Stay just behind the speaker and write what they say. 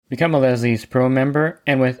Become a Leslie's Pro member,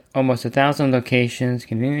 and with almost 1,000 locations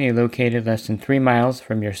conveniently located less than 3 miles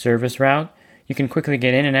from your service route, you can quickly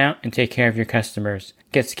get in and out and take care of your customers.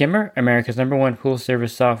 Get Skimmer, America's #1 pool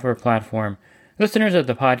service software platform. Listeners of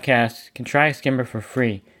the podcast can try Skimmer for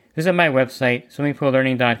free. Visit my website,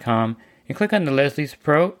 swimmingpoollearning.com, and click on the Leslie's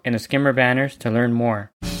Pro and the Skimmer banners to learn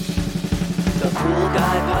more. The Pool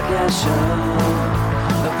Guy Podcast Show.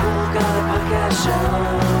 The Pool Guy Podcast Show.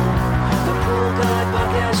 The Pool Guy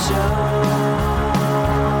Podcast Show.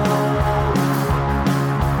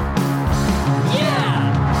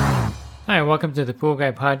 Yeah! Hi, welcome to the Pool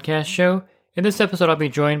Guy Podcast Show. In this episode, I'll be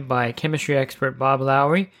joined by chemistry expert Bob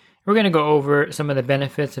Lowry. We're going to go over some of the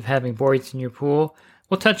benefits of having borates in your pool.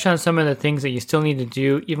 We'll touch on some of the things that you still need to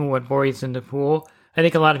do, even with borates in the pool. I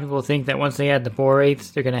think a lot of people think that once they add the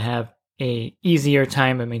borates, they're going to have a easier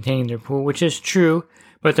time of maintaining their pool, which is true,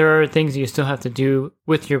 but there are things you still have to do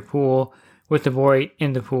with your pool, with the borate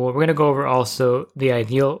in the pool. We're going to go over also the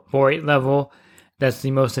ideal borate level that's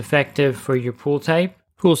the most effective for your pool type.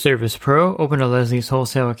 Pool Service Pro. Open a Leslie's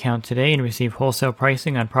wholesale account today and receive wholesale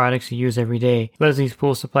pricing on products you use every day. Leslie's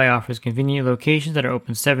Pool Supply offers convenient locations that are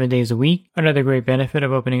open 7 days a week. Another great benefit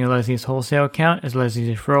of opening a Leslie's wholesale account is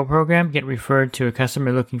Leslie's referral program. Get referred to a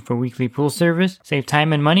customer looking for weekly pool service. Save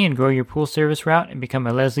time and money and grow your pool service route and become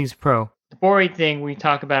a Leslie's Pro. The borate thing we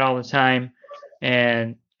talk about all the time,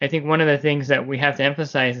 and I think one of the things that we have to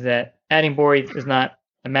emphasize is that adding borate is not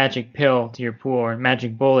a magic pill to your pool or a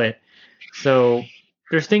magic bullet. So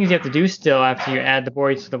there's things you have to do still after you add the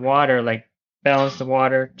borates to the water, like balance the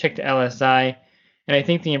water, check the LSI. And I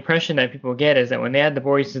think the impression that people get is that when they add the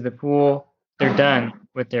borates to the pool, they're done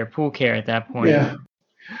with their pool care at that point. Yeah.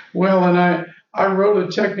 Well, and I wrote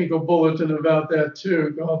a technical bulletin about that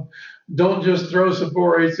too, called "Don't Just Throw some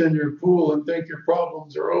borates in your pool and think your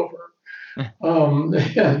problems are over." And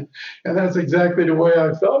that's exactly the way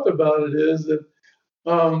I felt about it, is that,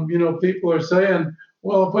 people are saying,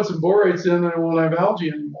 well, I'll put some borates in and I won't have algae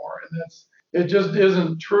anymore. And it just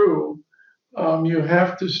isn't true. You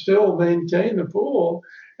have to still maintain the pool,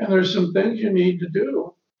 and there's some things you need to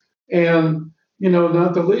do. And,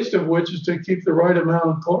 not the least of which is to keep the right amount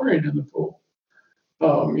of chlorine in the pool.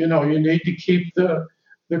 You need to keep the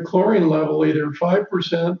chlorine level either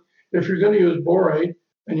 5%, if you're going to use borate,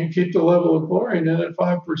 and you keep the level of chlorine in at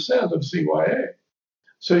 5% of CYA.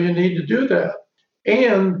 So you need to do that.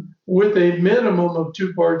 And with a minimum of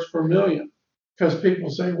 2 parts per million, because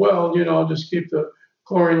people say, well, I'll just keep the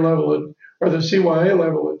chlorine level or the CYA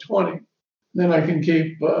level at 20. Then I can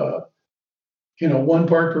keep, 1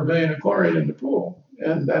 part per billion of chlorine in the pool.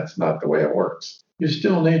 And that's not the way it works. You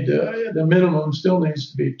still need the minimum still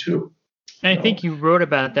needs to be 2. And I think you wrote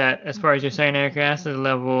about that as far as your cyanuric acid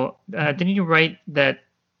level. Didn't you write that,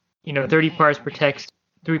 30 parts protects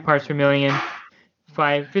 3 parts per million?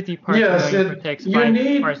 50 parts per million protects 5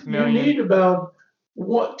 parts per million. You need about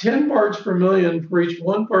 10 parts per million for each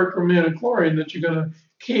 1 part per million of chlorine that you're going to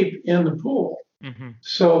keep in the pool. Mm-hmm.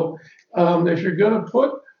 So if you're going to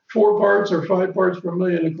put 4 parts or 5 parts per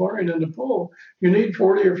million of chlorine in the pool, you need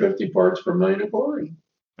 40 or 50 parts per million of chlorine.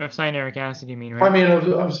 Of cyanuric acid, you mean, right? I mean, of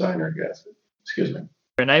cyanuric acid. Excuse me.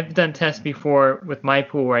 And I've done tests before with my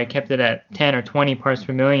pool where I kept it at 10 or 20 parts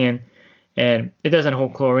per million, and it doesn't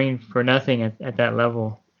hold chlorine for nothing at that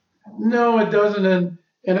level. No, it doesn't. And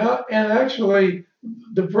actually,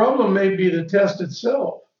 the problem may be the test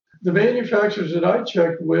itself. The manufacturers that I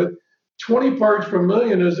checked with, 20 parts per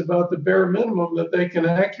million is about the bare minimum that they can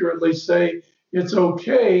accurately say it's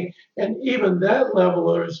okay. And even that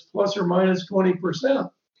level is plus or minus 20%.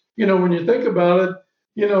 When you think about it,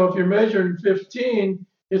 if you're measuring 15,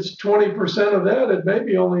 it's 20% of that. It may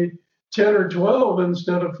be only 10 or 12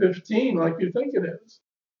 instead of 15 like you think it is.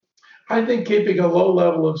 I think keeping a low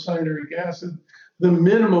level of cyanuric acid, the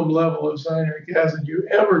minimum level of cyanuric acid you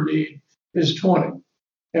ever need is 20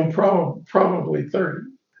 and probably 30.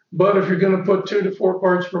 But if you're going to put 2 to 4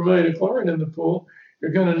 parts per million of chlorine in the pool,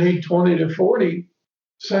 you're going to need 20 to 40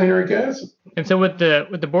 cyanuric acid. And so with the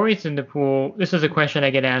borates in the pool, this is a question I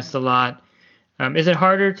get asked a lot. Is it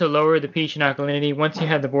harder to lower the pH and alkalinity once you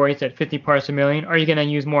have the borates at 50 parts per million? Are you going to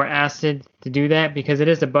use more acid to do that? Because it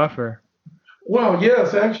is a buffer. Well,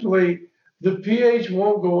 yes, actually, the pH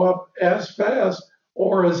won't go up as fast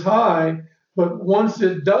or as high, but once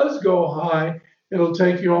it does go high, it'll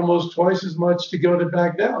take you almost twice as much to go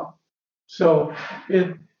back down. So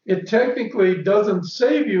it technically doesn't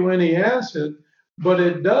save you any acid, but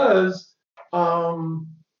it does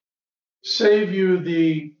save you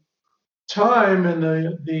the time and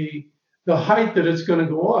the height that it's going to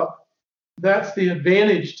go up. That's the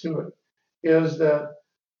advantage to it, is that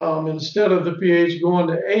instead of the pH going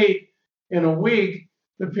to 8 in a week,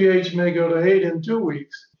 the pH may go to 8 in 2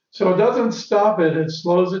 weeks. So it doesn't stop it, it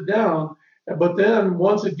slows it down. But then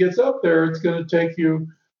once it gets up there, it's going to take you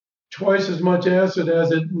twice as much acid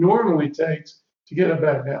as it normally takes to get it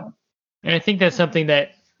back down. And I think that's something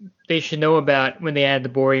that they should know about when they add the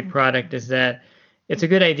borate product, is that it's a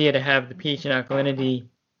good idea to have the pH and alkalinity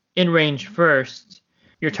in range first,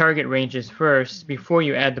 your target ranges first, before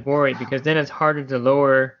you add the borate, because then it's harder to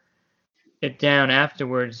lower it down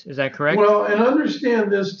afterwards. Is that correct? Well, and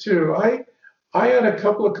understand this too. I had a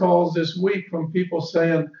couple of calls this week from people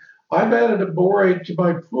saying, I've added a borate to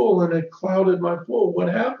my pool and it clouded my pool. What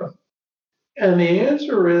happened? And the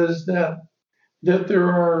answer is that there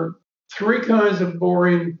are 3 kinds of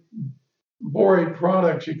borate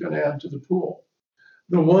products you can add to the pool.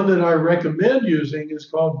 The one that I recommend using is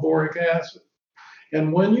called boric acid.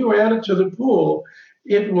 And when you add it to the pool,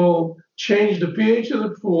 it will change the pH of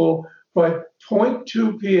the pool by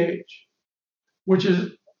 0.2 pH, which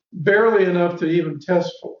is barely enough to even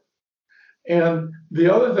test for. And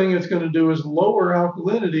the other thing it's going to do is lower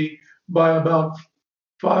alkalinity by about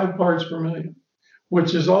 5 parts per million,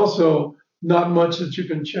 which is also not much that you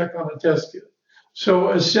can check on a test kit.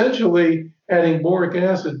 So essentially, adding boric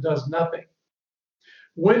acid does nothing.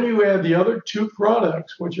 When you add the other 2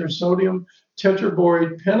 products, which are sodium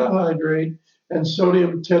tetraborate pentahydrate and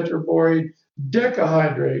sodium tetraborate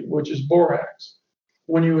decahydrate, which is borax,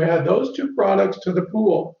 when you add those 2 products to the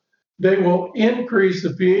pool, they will increase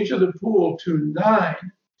the pH of the pool to 9,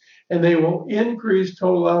 and they will increase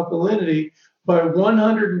total alkalinity by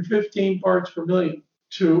 115 parts per million.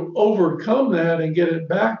 To overcome that and get it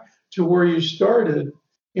back to where you started,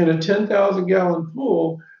 in a 10,000 gallon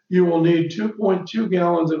pool, you will need 2.2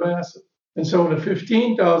 gallons of acid. And so in a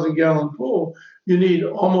 15,000 gallon pool, you need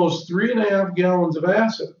almost 3.5 gallons of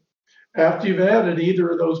acid after you've added either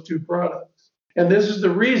of those 2 products. And this is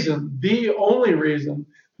the only reason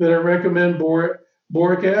that I recommend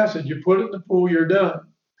boric acid. You put it in the pool, you're done.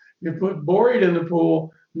 You put borate in the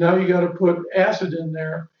pool, now you got to put acid in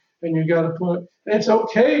there, and you got to and it's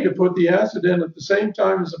okay to put the acid in at the same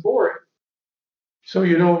time as the borate. So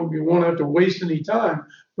you won't have to waste any time,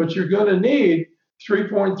 but you're going to need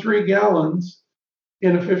 3.3 gallons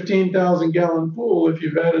in a 15,000 gallon pool if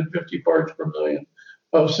you've added 50 parts per million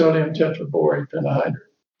of sodium tetraborate pentahydrate.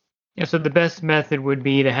 Yeah, so the best method would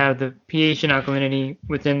be to have the pH and alkalinity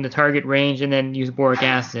within the target range and then use boric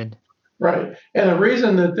acid. Right. And the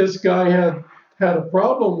reason that this guy had a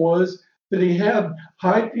problem was that he had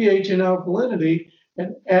high pH and alkalinity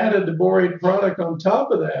and added the borate product on top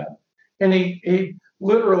of that. And he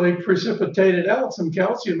literally precipitated out some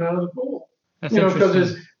calcium out of the pool. That's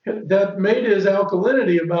because that made his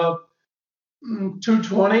alkalinity about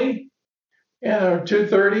 220 or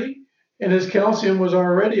 230, and his calcium was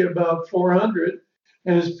already about 400,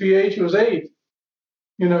 and his pH was 8.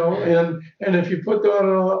 And if you put that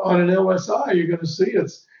on an LSI, you're going to see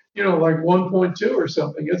it's like 1.2 or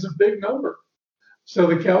something. It's a big number. So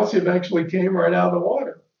the calcium actually came right out of the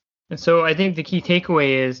water. And so I think the key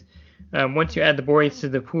takeaway is once you add the borates to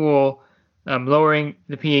the pool, lowering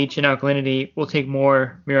the pH and alkalinity will take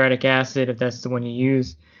more muriatic acid if that's the one you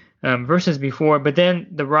use versus before. But then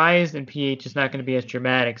the rise in pH is not going to be as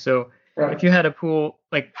dramatic. So if you had a pool,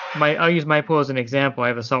 I'll use my pool as an example. I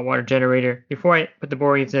have a saltwater generator. Before I put the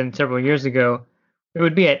borates in several years ago, it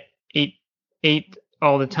would be at 8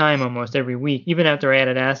 all the time, almost every week. Even after I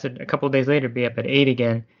added acid, a couple of days later, it'd be up at 8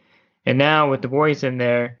 again. And now with the borates in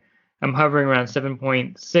there, I'm hovering around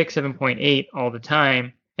 7.6, 7.8 all the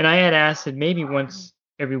time. And I add acid maybe once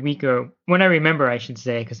every week, or when I remember, I should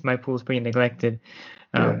say, because my pool is pretty neglected.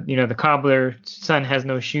 The cobbler son has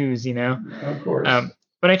no shoes, Of course.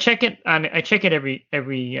 But I check it every.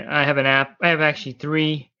 I have an app. I have actually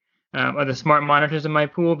 3 of the smart monitors in my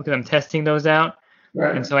pool because I'm testing those out.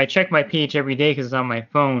 Right. And so I check my pH every day because it's on my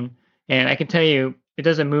phone, and I can tell you it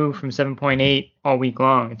doesn't move from 7.8 all week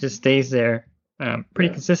long. It just stays there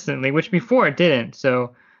pretty consistently, which before it didn't.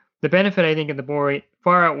 So the benefit, I think, of the borate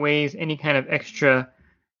far outweighs any kind of extra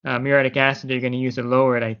muriatic acid you're going to use to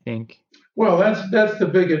lower it, I think. Well, that's the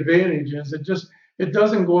big advantage, is it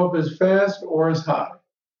doesn't go up as fast or as high.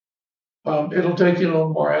 It'll take you a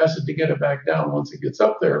little more acid to get it back down once it gets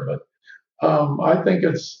up there, but I think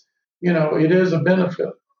it's, it is a benefit.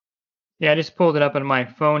 Yeah, I just pulled it up on my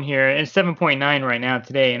phone here. It's 7.9 right now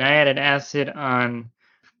today, and I added acid on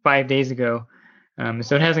 5 days ago.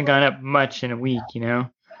 So it hasn't gone up much in a week,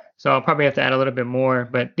 So I'll probably have to add a little bit more.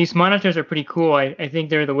 But these monitors are pretty cool. I think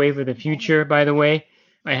they're the wave of the future, by the way.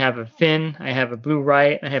 I have a Fin, I have a Blue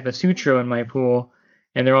Right, I have a Sutro in my pool,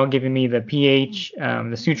 and they're all giving me the pH.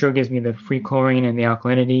 The Sutro gives me the free chlorine and the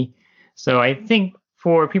alkalinity. So I think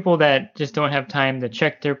for people that just don't have time to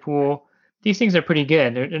check their pool, these things are pretty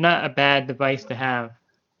good. They're not a bad device to have.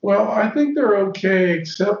 Well, I think they're okay,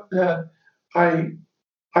 except that I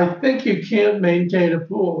I think you can't maintain a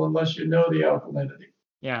pool unless you know the alkalinity.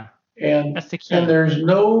 Yeah, And that's the and key. there's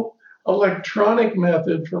no electronic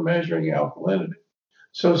method for measuring alkalinity.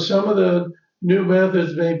 So some of the new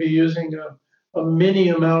methods may be using a mini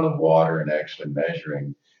amount of water and actually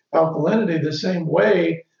measuring alkalinity the same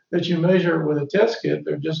way that you measure it with a test kit.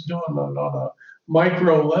 They're just doing it on a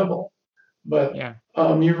micro level. But Yeah.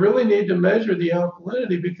 you really need to measure the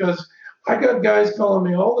alkalinity because I got guys calling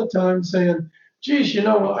me all the time saying, geez,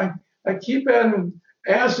 I keep adding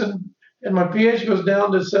acid and my pH goes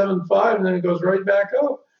down to 7.5 and then it goes right back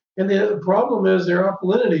up. And the problem is their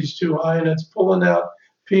alkalinity is too high and it's pulling out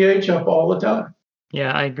pH up all the time.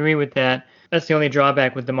 Yeah, I agree with that. That's the only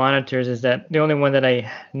drawback with the monitors is that the only one that I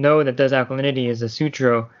know that does alkalinity is the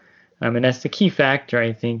Sutro, and that's the key factor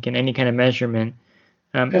I think in any kind of measurement.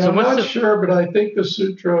 And So I'm what's not the? sure, but I think the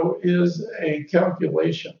Sutro is a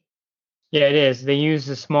calculation. Yeah, it is. They use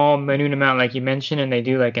a small minute amount, like you mentioned, and they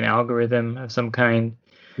do like an algorithm of some kind.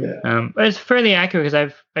 Yeah, But it's fairly accurate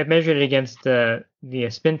because I've measured it against the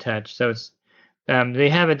spin touch, so it's they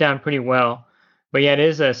have it down pretty well. But yeah, it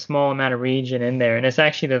is a small amount of reagent in there, and it's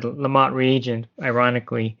actually the Lamont reagent,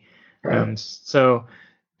 ironically. right. So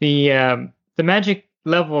the magic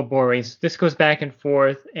level of borates, this goes back and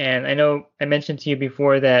forth, and I know I mentioned to you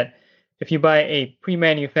before that if you buy a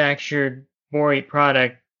pre-manufactured borate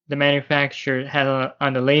product, the manufacturer has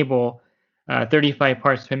on the label 35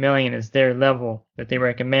 parts per million is their level that they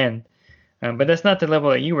recommend, but that's not the level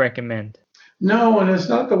that you recommend. No, and it's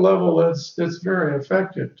not the level that's very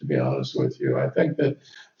effective, to be honest with you. I think that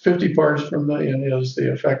 50 parts per million is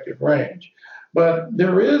the effective range. But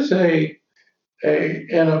there is an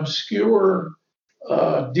obscure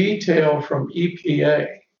detail from EPA,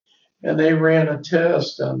 and they ran a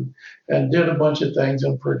test and did a bunch of things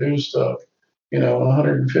and produced a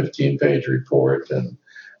 115-page report,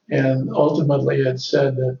 and ultimately it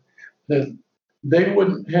said that they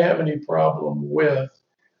wouldn't have any problem with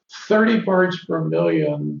 30 parts per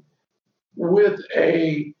million with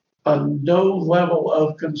a no level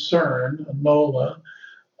of concern, a NOLA,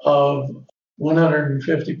 of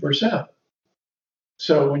 150%.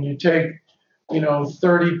 So when you take,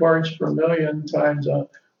 30 parts per million times a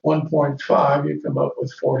 1.5, you come up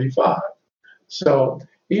with 45. So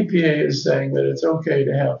EPA is saying that it's okay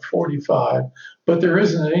to have 45, but there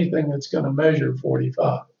isn't anything that's going to measure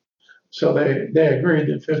 45. So they agreed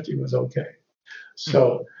that 50 was okay.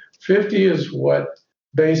 So 50 is what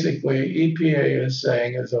basically EPA is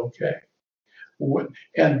saying is okay.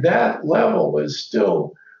 And that level is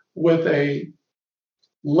still with a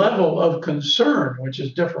level of concern, which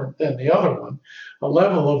is different than the other one, a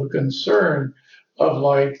level of concern of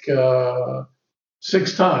like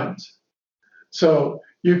 6 times. So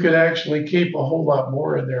you could actually keep a whole lot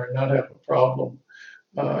more in there and not have a problem,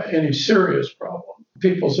 any serious problem.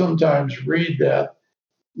 People sometimes read that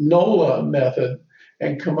NOLA method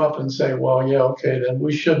and come up and say, well, yeah, okay, then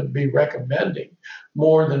we shouldn't be recommending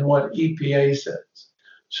more than what EPA says.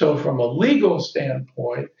 So from a legal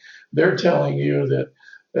standpoint, they're telling you that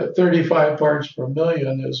 35 parts per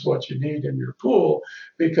million is what you need in your pool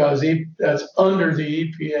because that's under the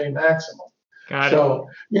EPA maximum. Got it. So,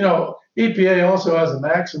 EPA also has a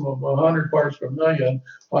maximum of 100 parts per million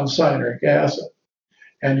on cyanuric acid.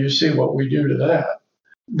 And you see what we do to that.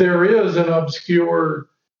 There is an obscure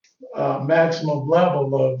maximum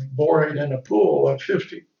level of borate in a pool at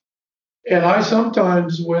 50. And I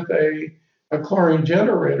sometimes, with a chlorine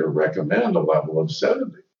generator, recommend a level of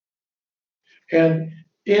 70. And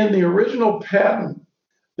in the original patent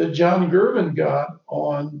that John Gervin got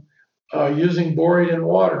on using borate in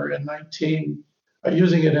water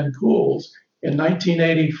using it in pools in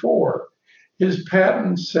 1984, his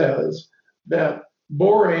patent says that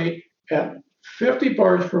borate at 50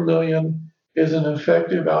 parts per million is an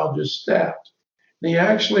effective algistat. And he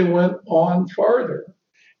actually went on farther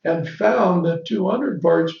and found that 200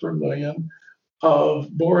 parts per million of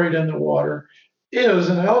borate in the water is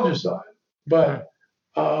an algicide, but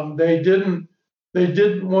they didn't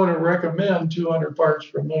want to recommend 200 parts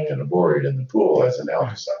per million of borate in the pool as an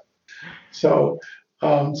algicide. So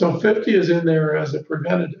 50 is in there as a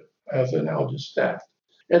preventative, as an algistat.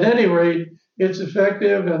 At any rate, it's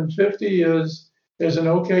effective, and 50 is an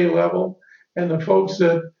okay level. And the folks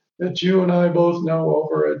that you and I both know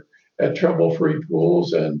over at Trouble Free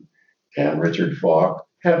Pools and Richard Falk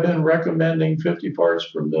have been recommending 50 parts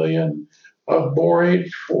per million of borate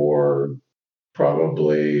for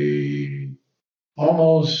probably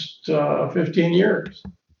almost 15 years.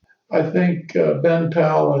 I think Ben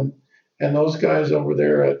Powell and those guys over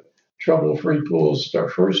there at Trouble Free Pools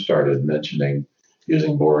first started mentioning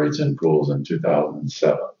using borates in pools in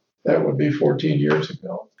 2007. That would be 14 years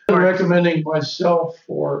ago. I'm recommending myself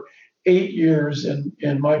for 8 years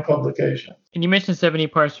in my publication. And you mentioned 70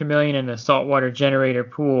 parts per million in a saltwater generator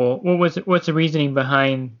pool. What's the reasoning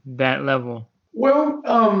behind that level? Well,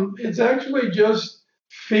 it's actually just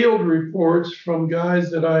field reports from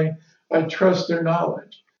guys that I trust their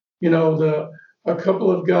knowledge. A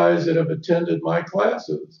couple of guys that have attended my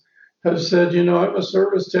classes have said, I'm a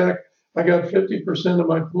service tech. I got 50% of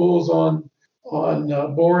my pools on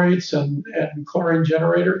borates and chlorine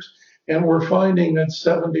generators, and we're finding that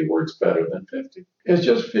 70 works better than 50. It's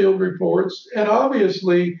just field reports, and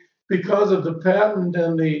obviously because of the patent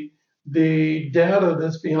and the data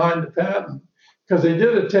that's behind the patent, because they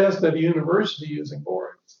did a test at a university using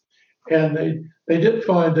borates, and they did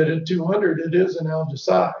find that at 200 it is an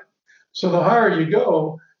algicide. So the higher you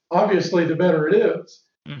go, obviously the better it is.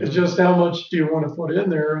 Mm-hmm. It's just how much do you want to put in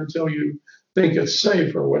there until you think it's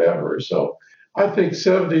safe or whatever. So I think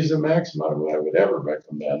 70 is the maximum I would ever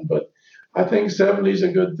recommend, but I think 70 is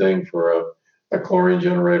a good thing for a chlorine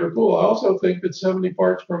generator pool. I also think that 70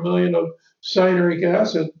 parts per million of cyanuric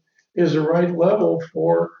acid is the right level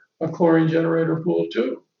for a chlorine generator pool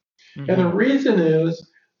too. Mm-hmm. And the reason is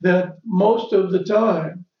that most of the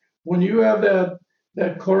time, when you have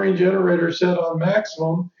that chlorine generator set on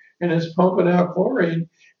maximum and it's pumping out chlorine,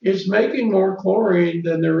 it's making more chlorine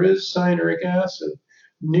than there is cyanuric acid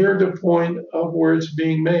near the point of where it's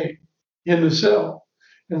being made in the cell.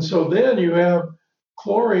 And so then you have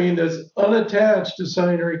chlorine that's unattached to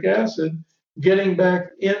cyanuric acid getting back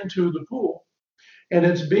into the pool. And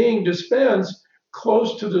it's being dispensed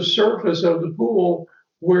close to the surface of the pool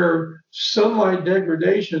where sunlight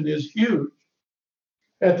degradation is huge.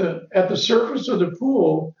 At the surface of the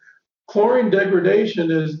pool, chlorine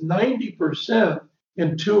degradation is 90%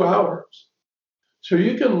 in 2 hours. So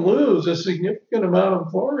you can lose a significant amount of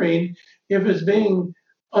chlorine if it's being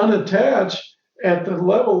unattached at the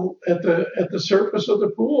level at the surface of the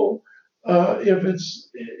pool.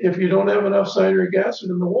 If you don't have enough cyanuric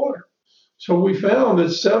acid in the water. So we found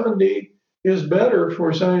that 70 is better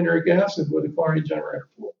for cyanuric acid with a chlorine generator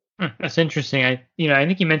pool. That's interesting. I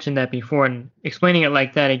think you mentioned that before, and explaining it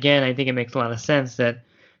like that again, I think it makes a lot of sense that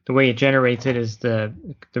the way it generates it is the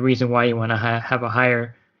reason why you want to have a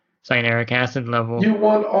higher cyanuric acid level. You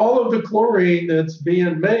want all of the chlorine that's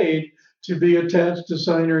being made to be attached to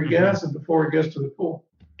cyanuric acid before it gets to the pool.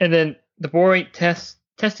 And then the borate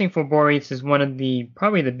testing for borates is one of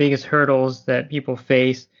probably the biggest hurdles that people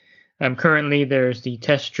face. Currently, there's the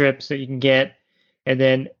test strips that you can get, and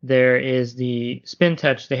then there is the Spin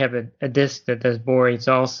Touch. They have a disc that does borates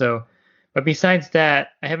also. But besides that,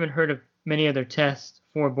 I haven't heard of many other tests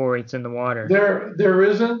for borates in the water. There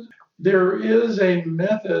isn't. There is a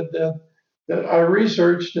method that I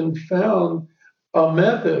researched and found a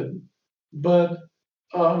method, but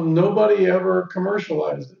nobody ever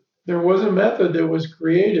commercialized it. There was a method that was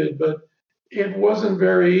created, but it wasn't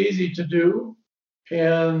very easy to do,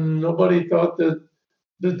 and nobody thought that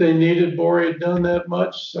they needed borate done that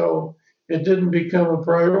much, so it didn't become a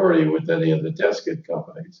priority with any of the test kit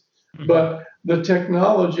companies. Mm-hmm. But the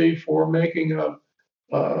technology for making a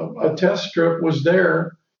test strip was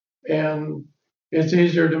there, and it's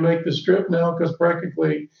easier to make the strip now because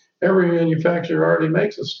practically every manufacturer already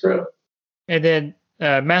makes a strip. And then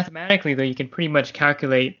mathematically, though, you can pretty much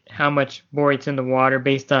calculate how much borate's in the water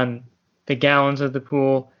based on the gallons of the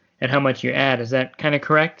pool and how much you add. Is that kind of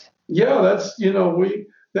correct? Yeah,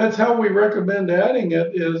 that's how we recommend adding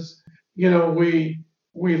it is, we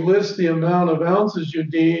list the amount of ounces you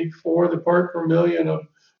need for the part per million of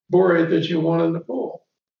borate that you want in the pool.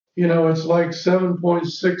 It's like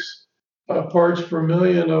 7.6 parts per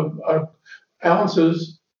million of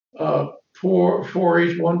ounces for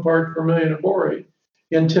each 1 part per million of borate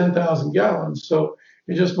in 10,000 gallons. So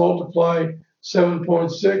you just multiply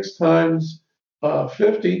 7.6 times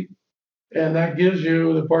 50, and that gives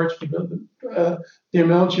you the parts per the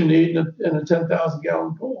amount you need in a 10,000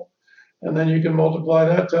 gallon pool. And then you can multiply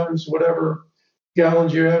that times whatever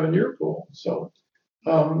gallons you have in your pool. So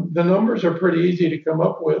the numbers are pretty easy to come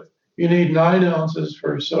up with. You need 9 ounces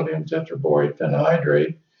for sodium tetraborate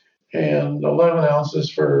pentahydrate and 11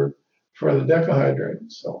 ounces for the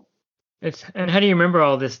decahydrate. So and how do you remember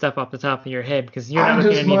all this stuff off the top of your head? Because you're not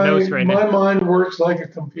looking at any notes right now. My mind works like a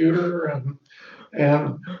computer,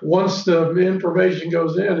 and once the information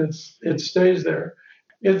goes in, it stays there.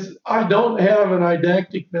 I don't have an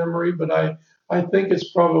eidetic memory, but I think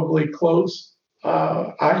it's probably close.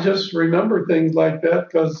 I just remember things like that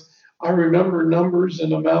because I remember numbers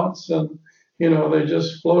and amounts, and they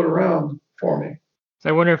just float around for me. So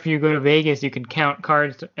I wonder if you go to Vegas, you can count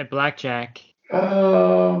cards at blackjack.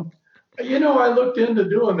 I looked into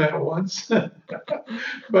doing that once,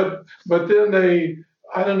 but then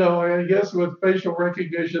I don't know. I guess with facial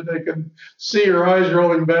recognition, they can see your eyes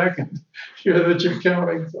rolling back and hear that you're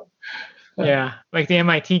counting. So. Yeah, like the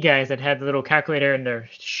MIT guys that had the little calculator in their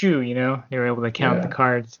shoe, they were able to count the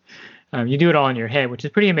cards. You do it all in your head, which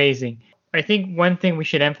is pretty amazing. I think one thing we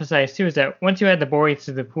should emphasize too is that once you add the borates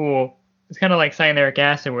to the pool, it's kind of like cyanuric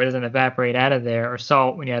acid where it doesn't evaporate out of there, or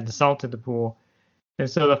salt when you add the salt to the pool. And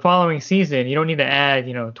so the following season, you don't need to add,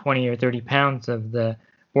 20 or 30 pounds of the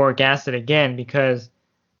boric acid again, because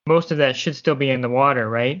most of that should still be in the water,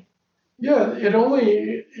 right? Yeah, it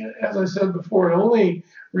only, as I said before, it only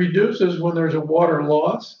reduces when there's a water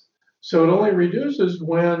loss. So it only reduces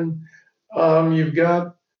when you've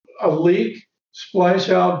got a leak, splash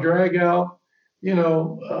out, drag out,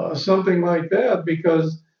 something like that,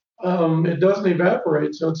 because it doesn't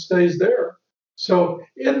evaporate, so it stays there. So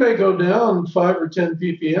it may go down 5 or 10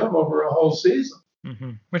 ppm over a whole season.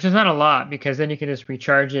 Mm-hmm. Which is not a lot, because then you can just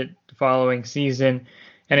recharge it the following season.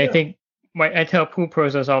 And I think I tell pool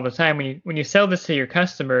pros this all the time: when you sell this to your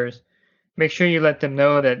customers, make sure you let them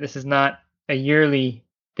know that this is not a yearly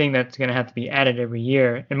thing that's going to have to be added every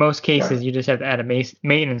year. In most cases, you just have to add a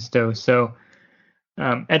maintenance dose. So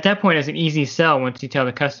at that point, it's an easy sell once you tell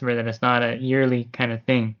the customer that it's not a yearly kind of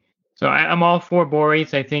thing. So I'm all for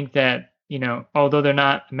borates. I think that, although they're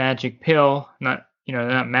not a magic pill, they're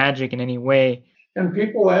not magic in any way. And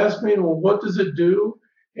people ask me, well, what does it do?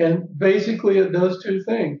 And basically it does two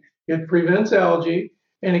things. It prevents algae,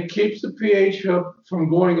 and it keeps the pH up from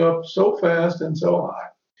going up so fast and so high.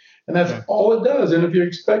 And that's all it does. And if you're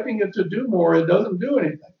expecting it to do more, it doesn't do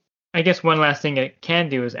anything. I guess one last thing it can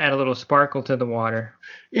do is add a little sparkle to the water.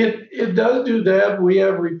 It does do that. We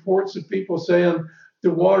have reports of people saying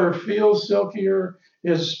the water feels silkier,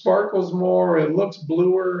 it sparkles more, it looks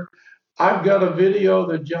bluer. I've got a video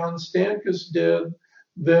that John Stankus did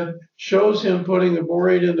that shows him putting the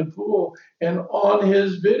borate in the pool, and on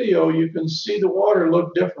his video you can see the water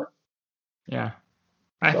look different. Yeah.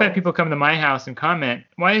 I've had people come to my house and comment,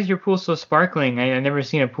 why is your pool so sparkling? I've never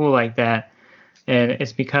seen a pool like that. And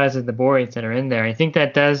it's because of the borates that are in there. I think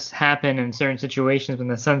that does happen in certain situations when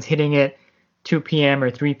the sun's hitting it 2 p.m.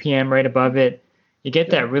 or 3 p.m. right above it. You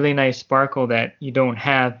get that really nice sparkle that you don't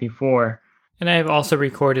have before. And I've also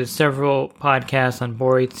recorded several podcasts on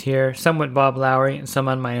borates here, some with Bob Lowry and some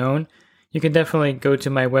on my own. You can definitely go to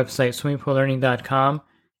my website, swimmingpoollearning.com,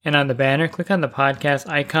 and on the banner, click on the podcast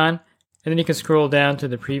icon, and then you can scroll down to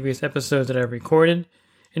the previous episodes that I've recorded,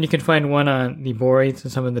 and you can find one on the borates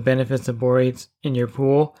and some of the benefits of borates in your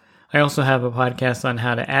pool. I also have a podcast on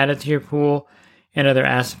how to add it to your pool and other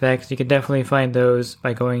aspects. You can definitely find those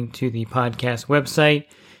by going to the podcast website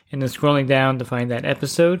and then scrolling down to find that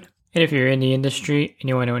episode. And if you're in the industry and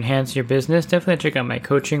you want to enhance your business, definitely check out my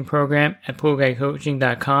coaching program at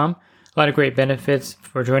poolguycoaching.com. A lot of great benefits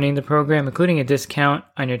for joining the program, including a discount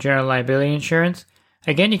on your general liability insurance.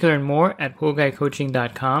 Again, you can learn more at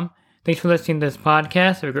poolguycoaching.com. Thanks for listening to this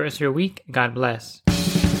podcast. Have a great rest of your week. God bless.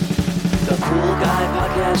 The Pool Guy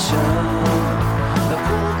Podcast Show. The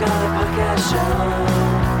Pool Guy Podcast Show.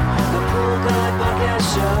 The Pool Guy Podcast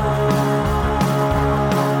Show.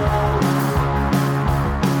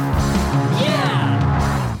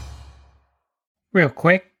 Yeah! Real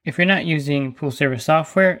quick, if you're not using pool service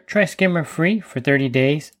software, try Skimmer free for 30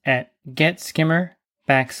 days at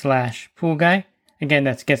getskimmer.com/poolguy. Again,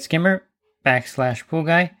 that's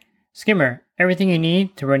getskimmer.com/poolguy. Skimmer, everything you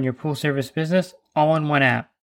need to run your pool service business all in one app.